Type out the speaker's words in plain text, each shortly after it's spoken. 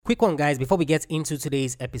Quick one, guys, before we get into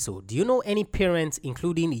today's episode. Do you know any parents,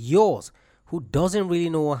 including yours, who doesn't really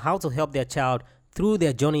know how to help their child through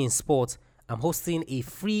their journey in sports? I'm hosting a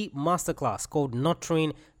free masterclass called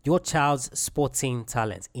Nurturing Your Child's Sporting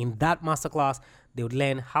Talent. In that masterclass, they would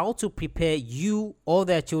learn how to prepare you or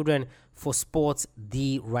their children for sports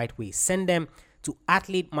the right way. Send them to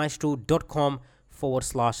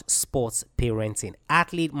athletemaestro.com/sports parenting.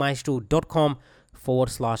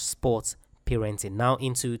 athletemaestro.com/sports parenting. Now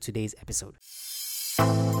into today's episode.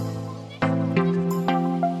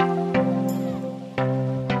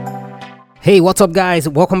 Hey, what's up, guys?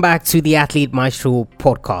 Welcome back to the Athlete Maestro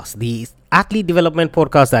podcast, the athlete development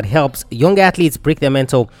podcast that helps young athletes break their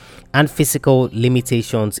mental and physical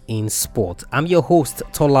limitations in sport. I'm your host,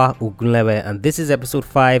 Tola Ogunlewe, and this is episode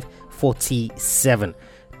 547.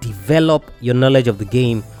 Develop your knowledge of the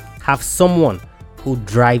game, have someone who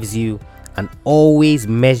drives you, and always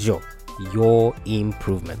measure your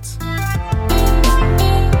improvements.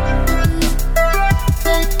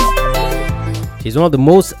 She's one of the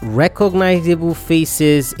most recognizable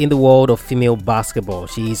faces in the world of female basketball.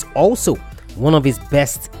 She is also one of his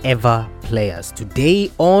best ever players.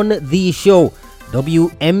 Today on the show,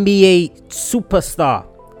 WNBA superstar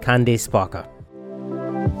Candace Parker.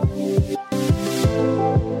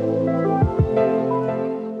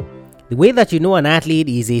 The way that you know an athlete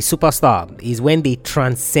is a superstar is when they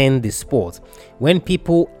transcend the sport. When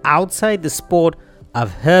people outside the sport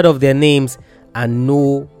have heard of their names and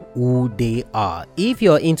know who they are. If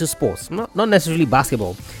you're into sports, not necessarily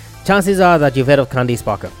basketball, chances are that you've heard of Candace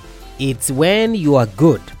Parker. It's when you are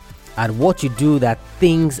good at what you do that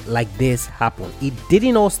things like this happen. It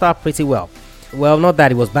didn't all start pretty well. Well, not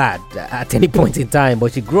that it was bad at any point in time,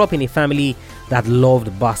 but she grew up in a family that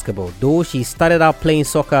loved basketball. Though she started out playing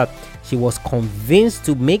soccer, she was convinced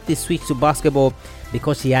to make the switch to basketball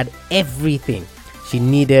because she had everything she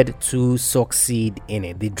needed to succeed in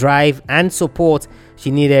it. The drive and support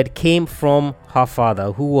she needed came from her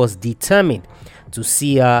father, who was determined to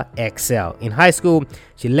see her excel. In high school,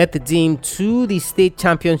 she led the team to the state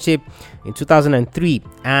championship in 2003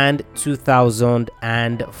 and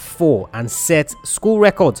 2004 and set school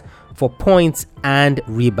records for points and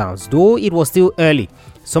rebounds. Though it was still early,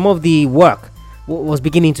 some of the work was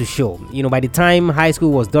beginning to show. By the time high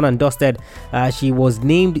school was done and dusted, she was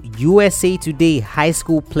named USA Today High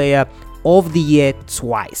School Player of the Year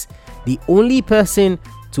twice, the only person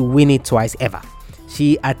to win it twice ever.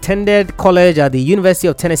 She attended college at the University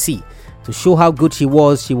of Tennessee. To show how good she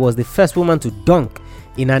was the first woman to dunk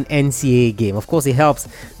in an NCAA game. Of course, it helps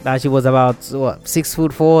that she was about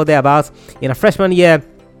 6'4" thereabouts. In her freshman year,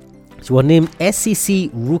 she was named SEC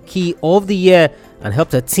Rookie of the Year and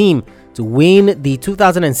helped her team to win the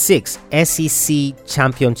 2006 SEC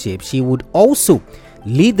Championship. She would also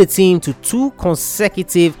lead the team to 2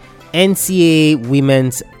 consecutive NCAA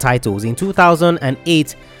women's titles. In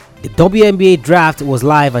 2008, the WNBA draft was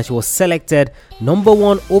live and she was selected number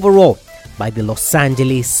 1 overall by the Los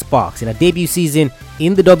Angeles Sparks. In her debut season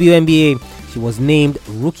in the WNBA, she was named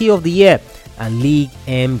Rookie of the Year and League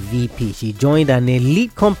MVP. She joined an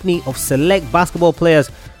elite company of select basketball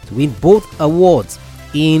players to win both awards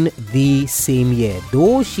in the same year.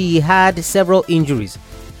 Though she had several injuries,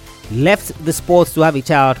 left the sports to have a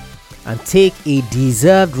child and take a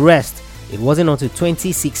deserved rest, it wasn't until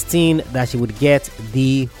 2016 that she would get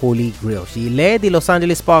the Holy Grail. She led the Los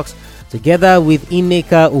Angeles Sparks together with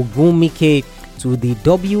Nneka Ogwumike to the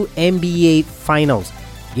WNBA Finals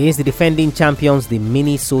against the defending champions, the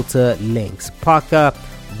Minnesota Lynx. Parker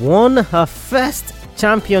won her first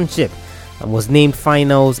championship and was named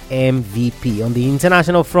Finals MVP. On the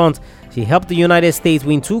international front, she helped the United States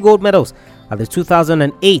win 2 gold medals at the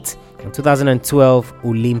 2008 and 2012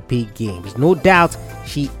 Olympic Games. No doubt,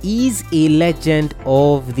 she is a legend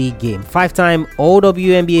of the game. 5-time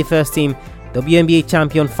All-WNBA First Team, WNBA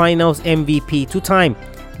Champion, Finals MVP, 2-time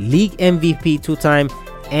League MVP, 2-time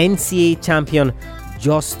NCAA Champion,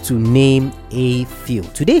 just to name a few.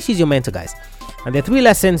 Today, she's your mentor, guys. And there are 3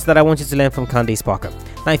 lessons that I want you to learn from Candace Parker.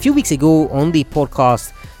 Now, a few weeks ago on the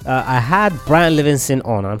podcast, I had Brian Livingston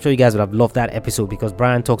on. I'm sure you guys would have loved that episode because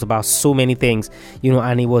Brian talks about so many things,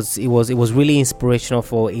 and it was really inspirational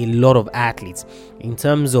for a lot of athletes in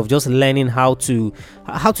terms of just learning how to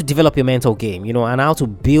develop your mental game, and how to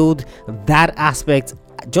build that aspect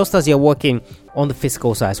just as you're working on the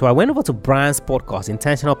physical side. So I went over to Brian's podcast,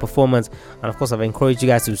 Intentional Performance, and of course I've encouraged you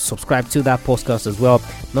guys to subscribe to that podcast as well.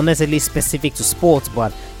 Not necessarily specific to sports,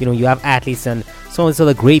 but you have athletes and some of these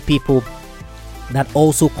other great people that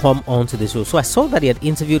also come onto the show. So I saw that he had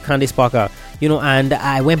interviewed Candace Parker, and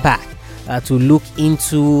I went back to look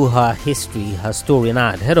into her history, her story, and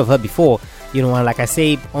I had heard of her before, And like I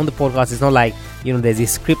say on the podcast, it's not like, there's a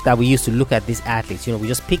script that we use to look at these athletes. We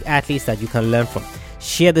just pick athletes that you can learn from,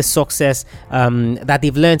 share the success that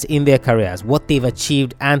they've learned in their careers, what they've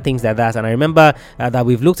achieved, and things like that. And I remember that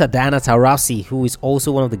we've looked at Diana Taurasi, who is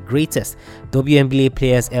also one of the greatest WNBA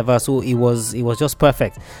players ever. So it was just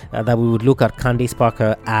perfect that we would look at Candace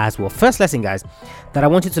Parker as well. First lesson, guys, that I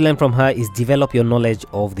want you to learn from her is develop your knowledge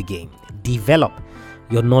of the game. Develop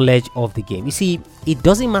your knowledge of the game. You see, it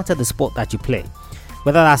doesn't matter the sport that you play,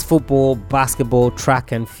 whether that's football, basketball,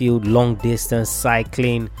 track and field, long distance,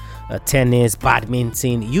 cycling, tennis,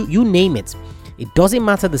 badminton, you name it. It doesn't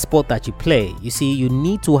matter the sport that you play. You see, you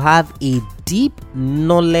need to have a deep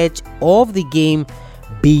knowledge of the game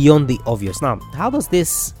beyond the obvious. Now, how does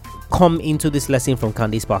this come into this lesson from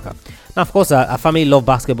Candace Parker? Now, of course, her family loved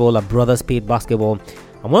basketball. Her brothers played basketball.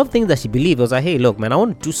 And one of the things that she believed was like, hey, look, man, I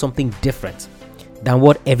want to do something different than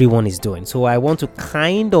what everyone is doing. So I want to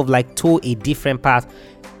kind of like toe a different path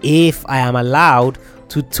if I am allowed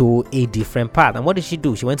to toe a different path. And what did she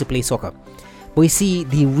do? She went to play soccer. But you see,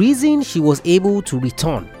 the reason she was able to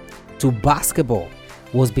return to basketball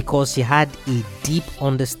was because she had a deep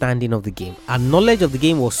understanding of the game. Her knowledge of the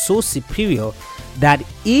game was so superior that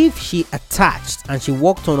if she attached and she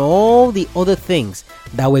worked on all the other things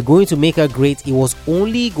that were going to make her great, it was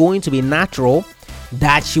only going to be natural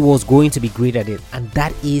that she was going to be great at it. And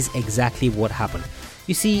that is exactly what happened.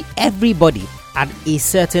 You see, everybody at a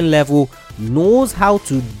certain level knows how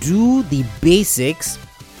to do the basics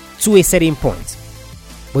to a certain point.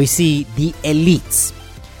 But you see, the elites,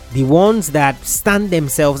 the ones that stand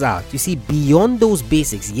themselves out, you see, beyond those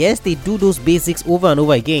basics, yes, they do those basics over and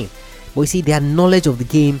over again, but you see, their knowledge of the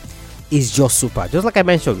game is just super. Just like I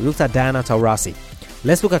mentioned, we looked at Diana Taurasi.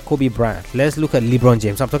 Let's look at Kobe Bryant. Let's look at LeBron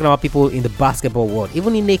James. I'm talking about people in the basketball world,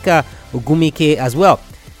 even Nneka Ogwumike as well.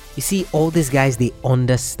 You see, all these guys, they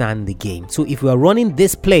understand the game. So if we are running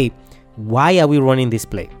this play, why are we running this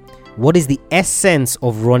play? What is the essence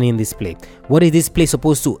of running this play? What is this play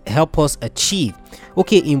supposed to help us achieve?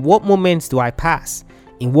 Okay, in what moments do I pass?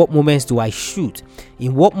 In what moments do I shoot?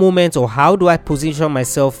 In what moments or how do I position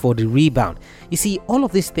myself for the rebound? You see, all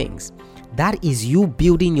of these things, that is you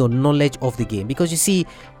building your knowledge of the game. Because you see,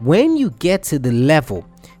 when you get to the level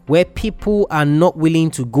where people are not willing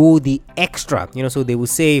to go the extra, so they will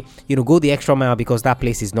say, go the extra mile because that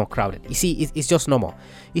place is not crowded. You see, it's just normal.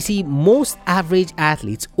 You see, most average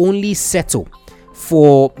athletes only settle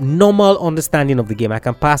for normal understanding of the game. I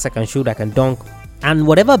can pass, I can shoot, I can dunk, and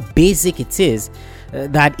whatever basic it is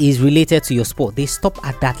that is related to your sport, they stop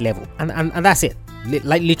at that level, and that's it.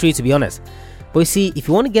 Like literally, to be honest. But you see, if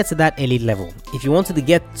you want to get to that elite level, if you want to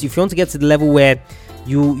get to the level where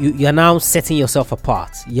you are now setting yourself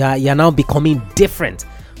apart, you're now becoming different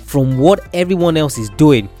from what everyone else is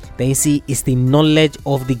doing, then you see, it's the knowledge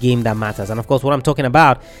of the game that matters. And of course, what I'm talking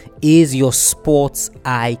about is your sports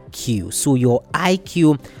IQ. So your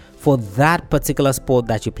IQ for that particular sport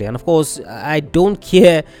that you play. And of course, I don't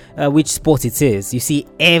care which sport it is. You see,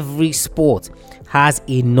 every sport has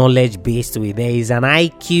a knowledge base to it. There is an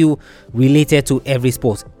IQ related to every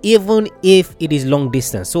sport, even if it is long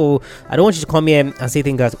distance. So I don't want you to come here and say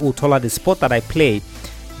things like, oh, Tola, the sport that I play,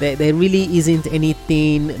 there really isn't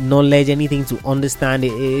anything knowledge, anything to understand.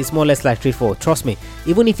 It's more or less like straightforward. Trust me,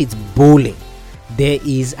 even if it's bowling, there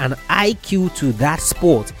is an IQ to that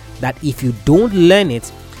sport that if you don't learn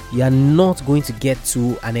it, you are not going to get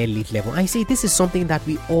to an elite level. I see, this is something that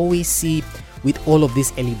we always see with all of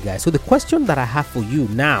these elite guys. So the question that I have for you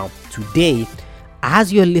now, today,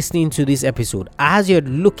 as you're listening to this episode, as you're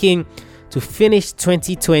looking to finish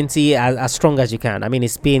 2020 as strong as you can. I mean,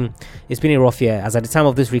 it's been a rough year. As at the time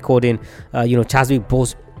of this recording,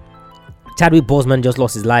 Chadwick Boseman just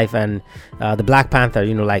lost his life, and the Black Panther,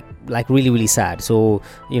 like really, really sad. So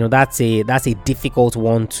that's a difficult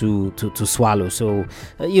one to swallow. So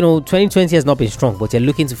 2020 has not been strong, but you're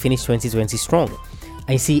looking to finish 2020 strong.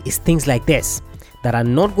 I see, it's things like this that are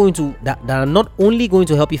not only going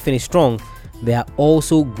to help you finish strong, they are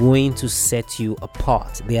also going to set you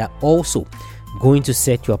apart. They are also going to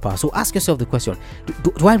set you apart. So ask yourself the question,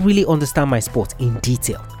 do I really understand my sport in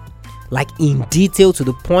detail? Like in detail, to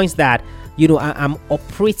the point that I'm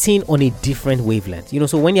operating on a different wavelength.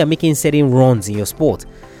 So when you're making certain runs in your sport,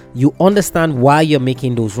 you understand why you're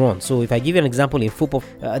making those runs. So if I give you an example in football,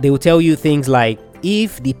 they will tell you things like,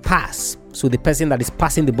 if the pass, so the person that is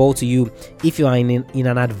passing the ball to you, if you are in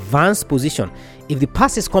an advanced position, if the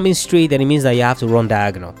pass is coming straight, then it means that you have to run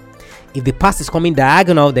diagonal. If the pass is coming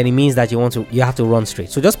diagonal, then it means that you have to run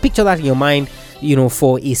straight. So just picture that in your mind,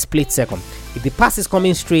 for a split second. If the pass is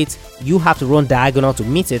coming straight, you have to run diagonal to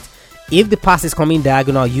meet it. If the pass is coming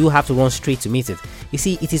diagonal, you have to run straight to meet it. You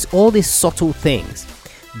see, it is all these subtle things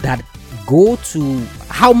that go to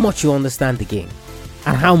how much you understand the game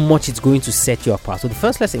and how much it's going to set you apart. So the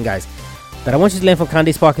first lesson, guys, that I want you to learn from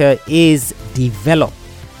Candace Parker is develop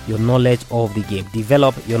your knowledge of the game.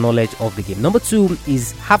 Develop your knowledge of the game. Number 2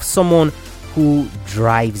 is have someone who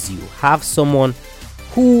drives you. Have someone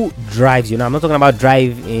who drives you. Now, I'm not talking about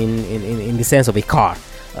drive in the sense of a car,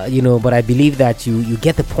 but I believe that you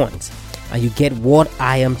get the point and you get what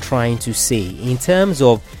I am trying to say in terms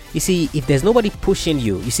of, you see, if there's nobody pushing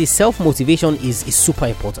you, you see, self-motivation is super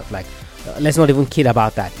important. Like, let's not even kid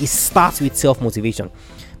about that. It starts with self-motivation,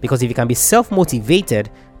 because if you can be self-motivated,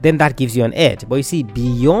 then that gives you an edge. But you see,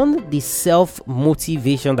 beyond the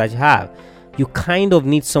self-motivation that you have, you kind of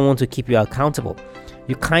need someone to keep you accountable.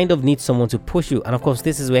 You kind of need someone to push you. And of course,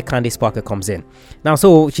 this is where Candace Parker comes in. Now,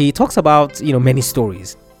 so she talks about, many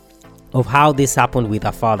stories of how this happened with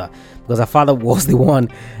her father, because her father was the one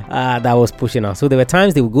that was pushing her. So there were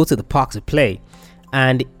times they would go to the park to play,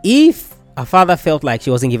 and if her father felt like she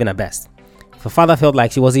wasn't giving her best, if her father felt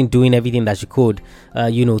like she wasn't doing everything that she could,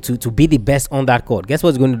 to be the best on that court, guess what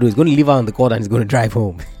he's going to do? He's going to leave her on the court and he's going to drive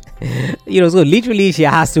home. So literally she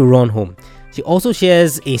has to run home. She also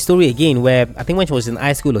shares a story again where I think when she was in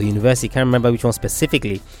high school or university, can't remember which one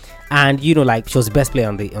specifically, and she was the best player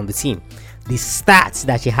on the team. The stats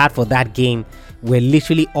that she had for that game were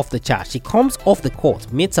literally off the chart. She comes off the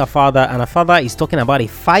court, meets her father, and her father is talking about a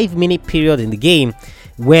 5-minute period in the game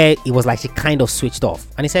where it was like she kind of switched off.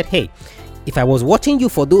 And he said, hey, if I was watching you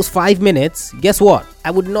for those 5 minutes, guess what? I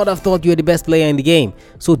would not have thought you were the best player in the game.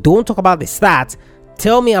 So don't talk about the stats.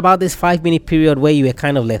 Tell me about this 5-minute period where you were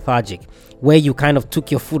kind of lethargic, where you kind of took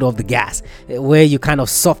your foot off the gas, where you kind of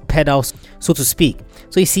soft pedals, so to speak.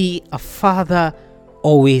 So you see, a father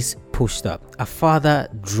always pushed her. A father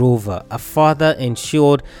drove her. A father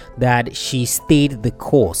ensured that she stayed the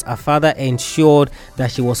course. A father ensured that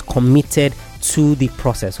she was committed to the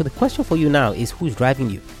process. So the question for you now is, who's driving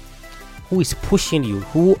you? Who is pushing you?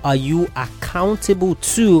 Who are you accountable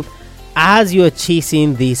to as you're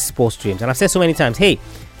chasing these sports dreams? And I've said so many times, hey,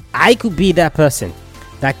 I could be that person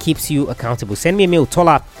that keeps you accountable. Send me a mail,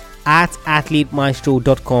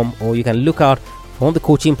 tola@athletemaestro.com, or you can look out for the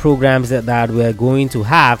coaching programs that we're going to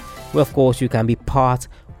have, where of course you can be part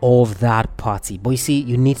of that party. But you see,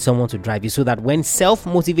 you need someone to drive you, so that when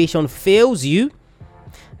self-motivation fails you,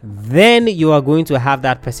 then you are going to have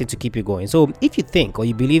that person to keep you going. So if you think or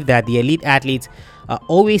you believe that the elite athletes are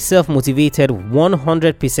always self-motivated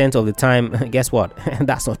 100% of the time, guess what?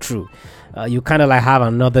 That's not true. You kind of like have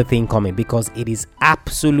another thing coming, because it is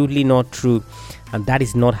absolutely not true, and that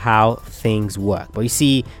is not how things work. But you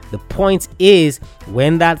see, the point is,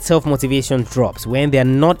 when that self-motivation drops, when they're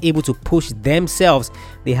not able to push themselves,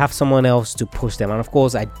 they have someone else to push them. And of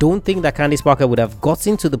course, I don't think that Candace Parker would have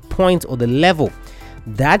gotten to the point or the level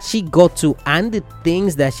that she got to and the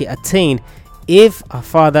things that she attained if her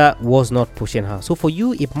father was not pushing her. So for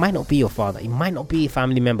you, it might not be your father, it might not be a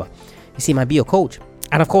family member. You see, it might be your coach.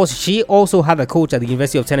 And of course, she also had a coach at the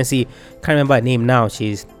University of Tennessee. Can't remember her name now.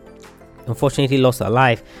 She's unfortunately lost her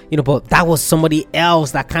life, but that was somebody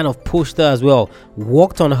else that kind of pushed her as well,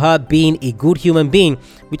 worked on her being a good human being,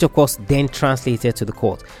 which of course then translated to the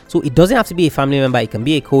court. So it doesn't have to be a family member. It can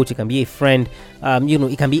be a coach, it can be a friend,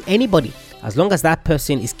 it can be anybody, as long as that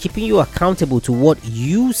person is keeping you accountable to what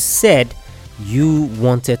you said you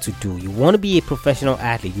wanted to do. You want to be a professional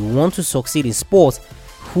athlete, you want to succeed in sports.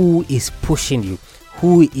 Who is pushing you?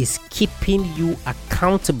 Who is keeping you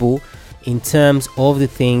accountable in terms of the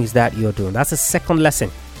things that you're doing? That's the second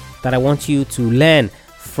lesson that I want you to learn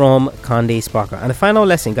from Candace Parker. And the final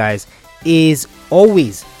lesson, guys, is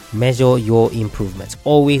always measure your improvements.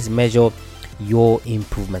 Always measure your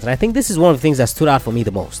improvements. And I think this is one of the things that stood out for me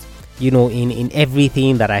the most, in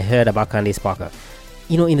everything that I heard about Candace Parker.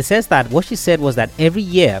 In the sense that what she said was that every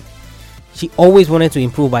year she always wanted to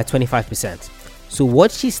improve by 25%. So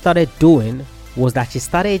what she started doing was that she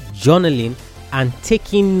started journaling and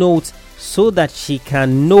taking notes so that she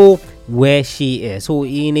can know where she is. So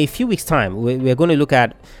in a few weeks time, we're going to look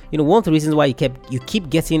at one of the reasons why you keep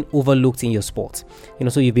getting overlooked in your sport.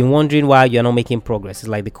 So you've been wondering why you're not making progress. It's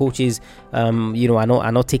like the coaches are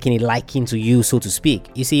not taking a liking to you, so to speak.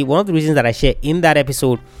 You see, one of the reasons that I share in that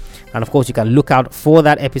episode, and of course you can look out for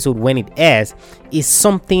that episode when it airs, is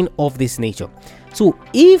something of this nature. So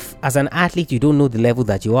if as an athlete you don't know the level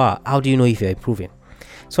that you are, how do you know if you're improving?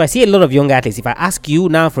 So I see a lot of young athletes. If I ask you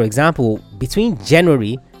now, for example, between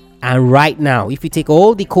January and right now, if you take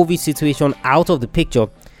all the COVID situation out of the picture,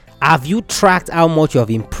 have you tracked how much you have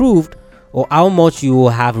improved or how much you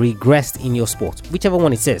have regressed in your sport? Whichever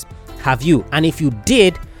one it says, have you? And if you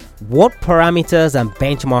did, what parameters and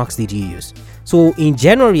benchmarks did you use? So in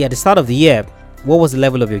January, at the start of the year, what was the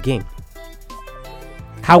level of your game?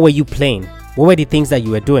 How were you playing? What were the things that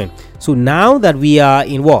you were doing? So now that we are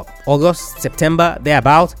in August, September,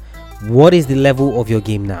 thereabout, what is the level of your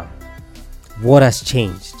game now? What has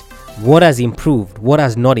changed? What has improved? What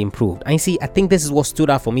has not improved? And you see, I think this is what stood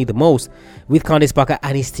out for me the most with Candace Parker,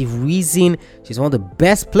 and it's the reason she's one of the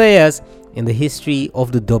best players in the history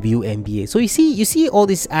of the WNBA. So you see all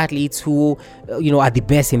these athletes who are the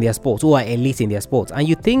best in their sports, who are elite in their sports, and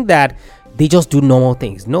you think that they just do normal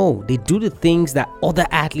things. No, they do the things that other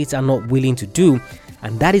athletes are not willing to do,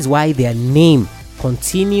 and that is why their name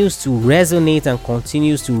continues to resonate and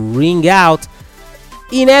continues to ring out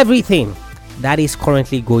in everything that is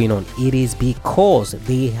currently going on. It is because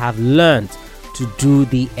they have learned to do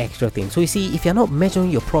the extra thing. So you see, if you're not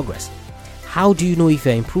measuring your progress, how do you know if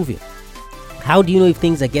you're improving? How do you know if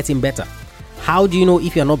things are getting better? How do you know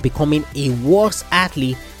if you're not becoming a worse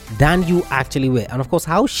athlete than you actually were? And of course,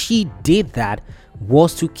 how she did that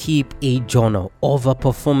was to keep a journal of her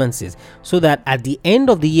performances, so that at the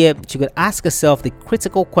end of the year, she could ask herself the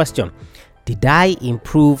critical question: did I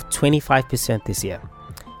improve 25% this year?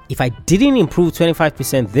 If I didn't improve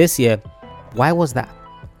 25% this year, why was that?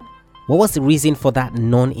 What was the reason for that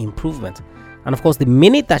non-improvement? And of course, the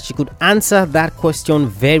minute that she could answer that question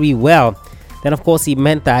very well, then of course it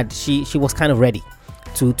meant that she was kind of ready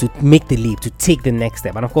to make the leap, to take the next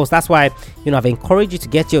step. And of course, that's why I've encouraged you to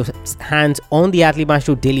get your hands on the Athlete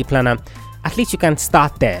Maestro Daily Planner. At least you can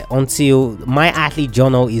start there until my Athlete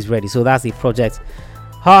Journal is ready. So that's the project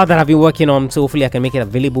that I've been working on, so hopefully I can make it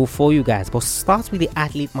available for you guys. But start with the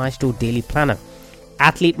Athlete Maestro Daily Planner.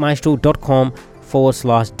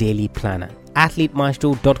 athletemaestro.com/daily planner.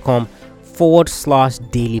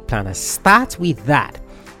 athletemaestro.com/daily planner. Start with that,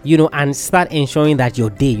 and start ensuring that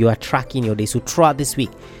you are tracking your day. So throughout this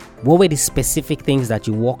week, what were the specific things that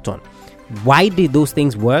you worked on? Why did those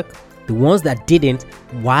things work? The ones that didn't,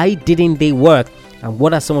 why didn't they work? And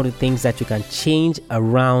what are some of the things that you can change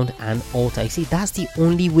around and alter? You see, that's the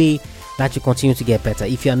only way that you continue to get better.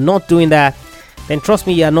 If you're not doing that, then trust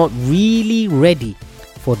me, you're not really ready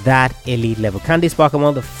for that elite level. Candace Parker, one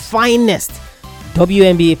of the finest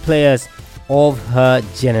WNBA players of her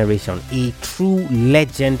generation, a true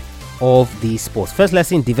legend of the sports. First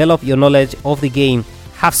lesson: develop your knowledge of the game.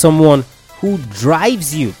 Have someone who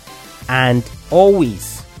drives you, and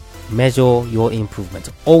always measure your improvement.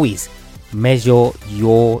 Always measure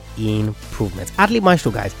your improvement. Athlete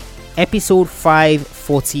Maestro, guys, episode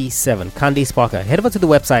 547. Candace Parker. Head over to the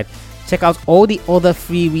website, check out all the other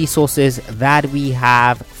free resources that we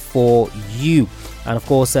have for you, and of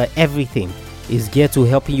course, everything is geared to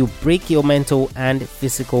helping you break your mental and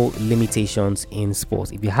physical limitations in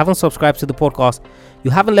sports. If you haven't subscribed to the podcast,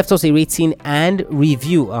 you haven't left us a rating and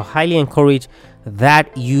review, I highly encourage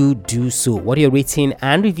that you do so. What your rating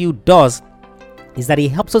and review does is that it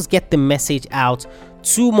helps us get the message out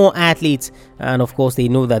to more athletes, and of course they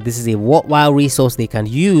know that this is a worthwhile resource they can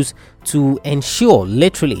use to ensure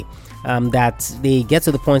literally that they get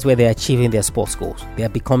to the point where they're achieving their sports goals. They are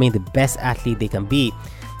becoming the best athlete they can be,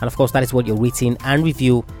 and of course that is what your rating and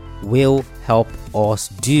review will help us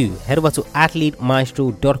do. Head over to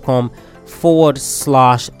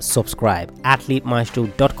athletemaestro.com/subscribe.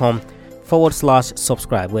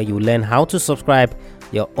 athletemaestro.com/subscribe, where you learn how to subscribe.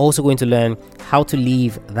 You're also going to learn how to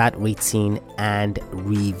leave that rating and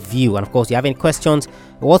review. And of course, if you have any questions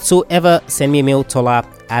whatsoever, send me a mail,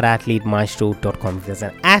 tola@athletemaestro.com. If there's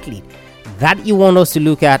an athlete that you want us to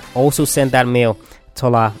look at, also send that mail,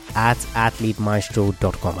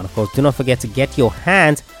 tola@athletemaestro.com. And of course, do not forget to get your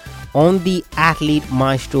hands on the Athlete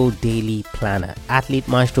Maestro Daily Planner.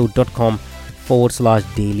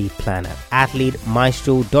 athletemaestro.com/daily planner.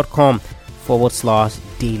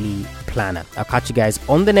 athletemaestro.com/daily planner. I'll catch you guys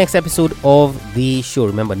on the next episode of the show.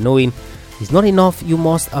 Remember, knowing is not enough, you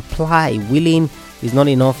must apply. Willing is not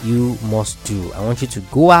enough, you must do. I want you to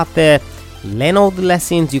go out there, learn all the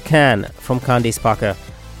lessons you can from Candace Parker. I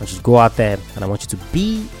want you to go out there, and I want you to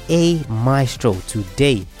be a maestro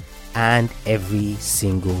today and every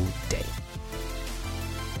single day.